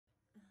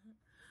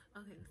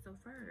Okay, so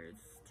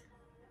first,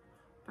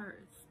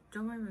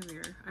 don't mind my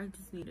mirror. I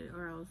just need it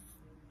or else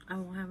I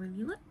won't have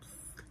any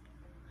lips.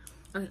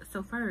 Okay,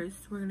 so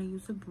first we're gonna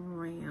use a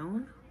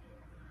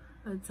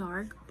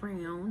dark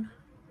brown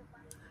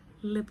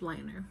lip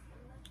liner.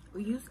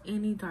 We use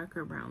any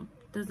darker brown,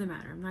 doesn't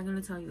matter. I'm not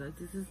gonna tell you guys,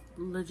 this is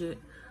legit.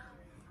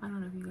 I don't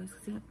know if you guys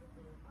can see it.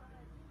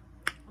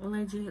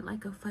 Legit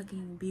like a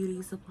fucking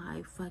beauty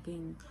supply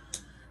fucking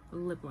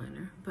lip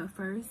liner. But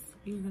first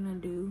you're gonna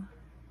do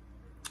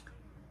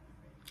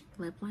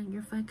lip line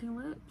your fucking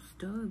lips,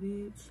 duh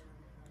bitch.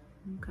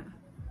 Okay,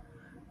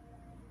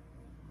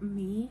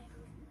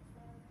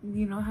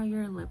 you know how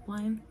your lip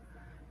line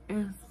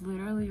is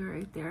literally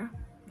right there?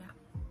 Yeah,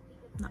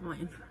 not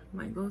mine.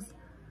 Mine goes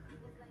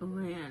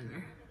way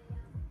under.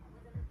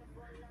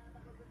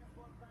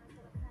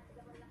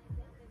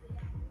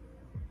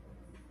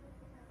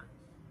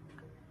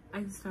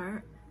 I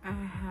start a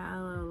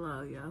hella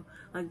low, yo.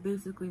 Like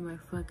basically my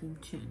fucking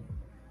chin.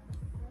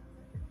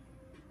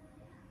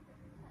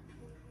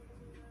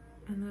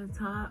 And the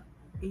top,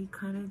 you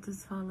kind of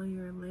just follow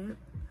your lip,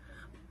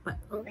 but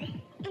over.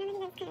 I don't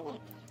know if you guys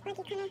kind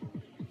of get it.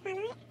 Like you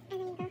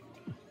kind of follow it, and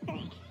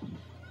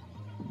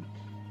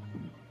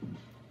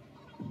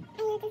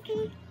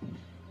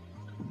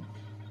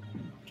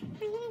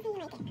then you go over. And you just kind of, well, you know, you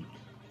like it.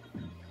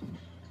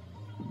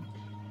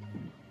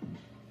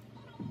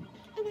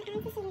 And then I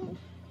just shading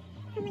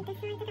from like the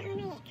sides that are on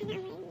my lip, kind of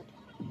on my lip.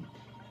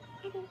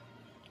 Okay.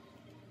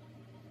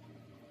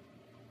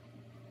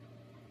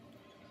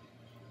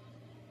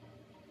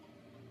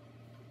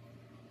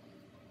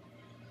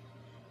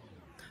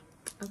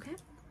 Okay,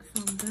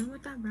 so I'm done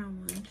with that brown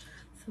one.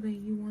 So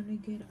then you want to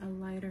get a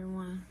lighter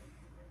one.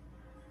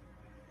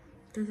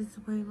 This is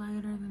way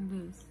lighter than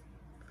this.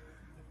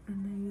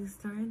 And then you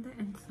start at the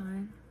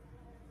inside.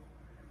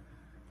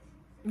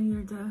 And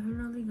you're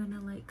definitely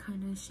gonna like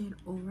kind of shade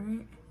over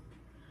it.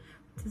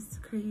 Just to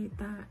create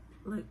that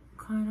like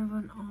kind of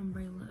an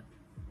ombre look.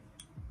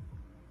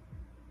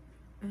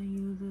 And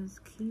you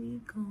just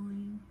keep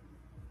going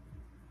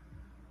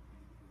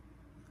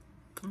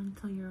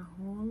until your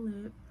whole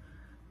lip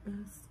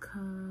is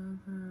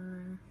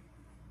covered.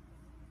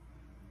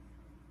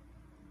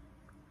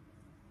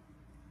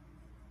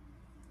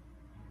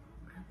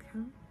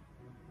 Okay.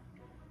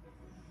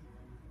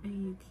 And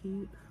you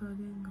keep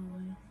fucking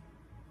going.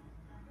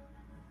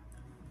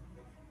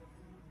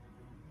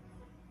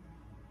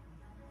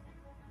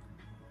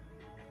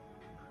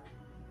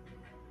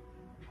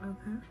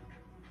 Okay.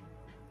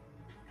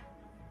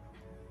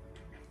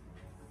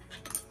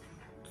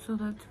 So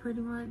that's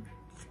pretty much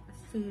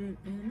shaded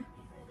in.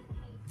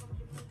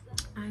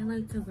 I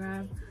like to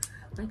grab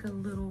like a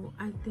little,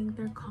 I think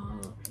they're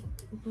called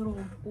little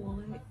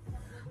bullet,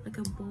 like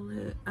a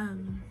bullet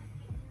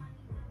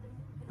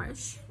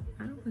brush.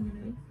 I don't think it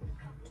is.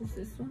 Just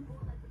this one.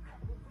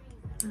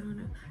 I don't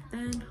know.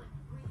 Then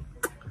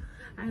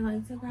I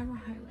like to grab a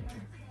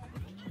highlighter.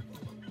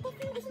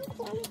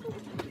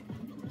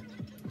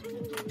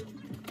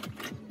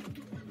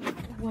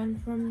 One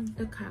from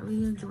the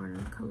Kylie and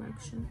Jordan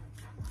collection.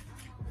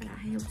 But I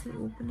have to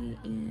open it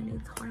and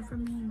it's hard for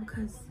me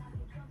because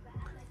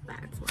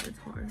that's why it's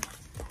hard.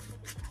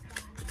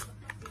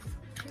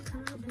 Okay,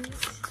 come out,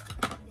 bitch.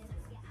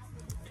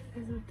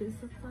 Here's what this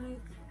looks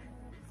like.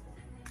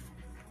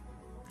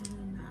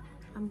 And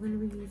I'm gonna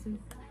be using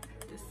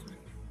this one.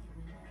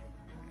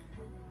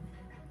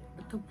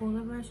 The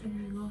bullet brush, and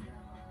you go.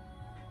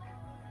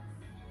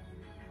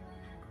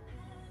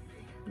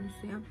 You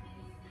see it?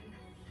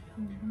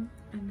 And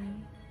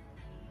then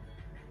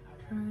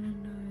right in the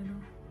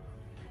middle.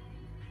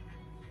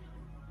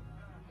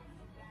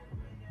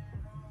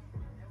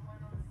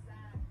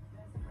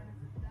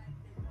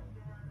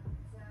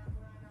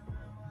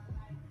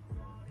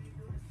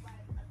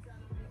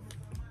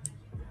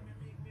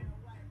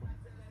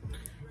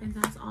 And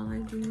that's all I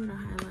do with a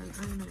highlight.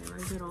 I know I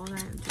did all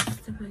that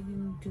just to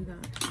fucking do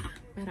that.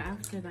 But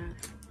after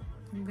that,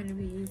 I'm gonna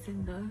be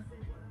using the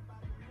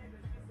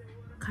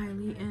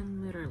Kylie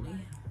and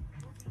Literally.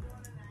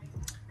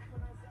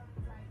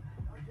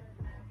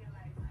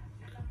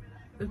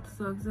 It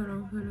sucks that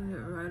I'm putting it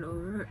right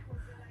over it,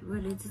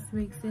 but it just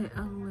makes it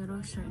a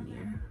little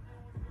shinier.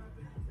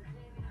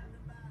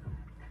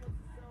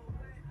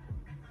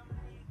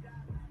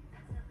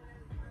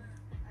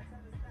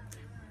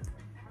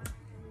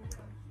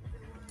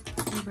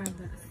 You grab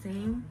that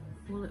same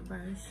bullet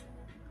brush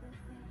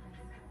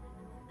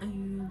and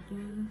you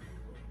just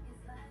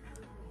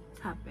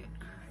tap it.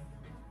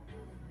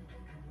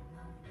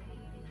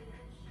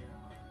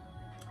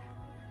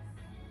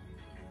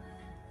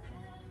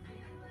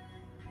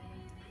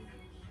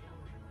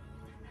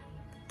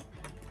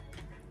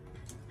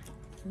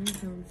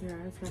 Sometimes your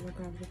eyes gotta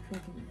grab the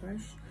fucking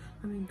brush.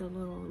 I mean the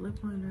little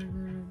lip liner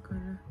and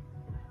kind of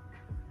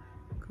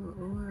go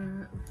over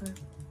it. But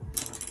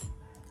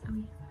I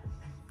mean,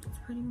 that's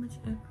pretty much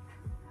it.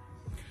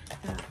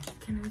 Yeah,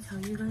 can I tell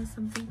you guys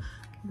something?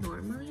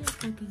 Normally I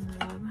fucking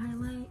love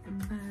highlight,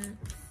 but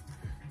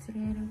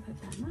today I don't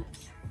put that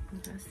much.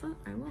 But that's what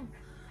I will.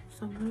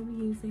 So I'm gonna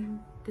be using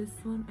this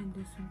one and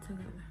this one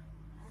together,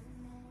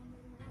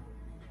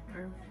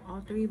 or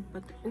all three.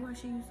 But oh, I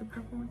should use the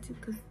purple one too,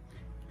 because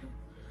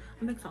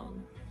I mix all of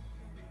them.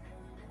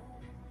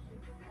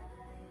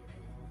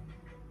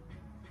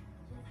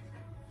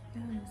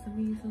 Yes, let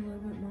me use a little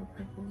bit more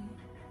purple.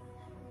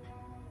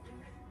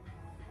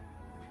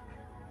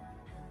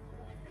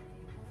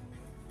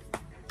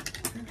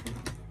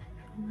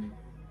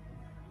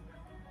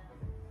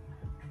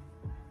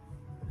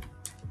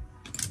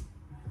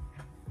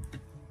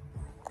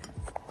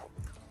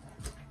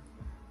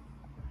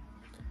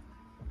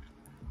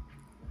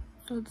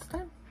 So it's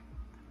done.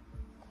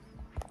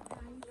 Now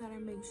you gotta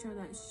make sure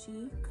that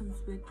she comes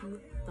with you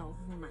the whole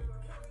night.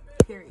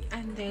 Period.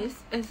 And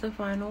this is the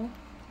final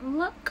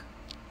look,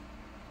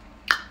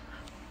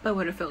 but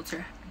with a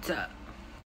filter. Duh.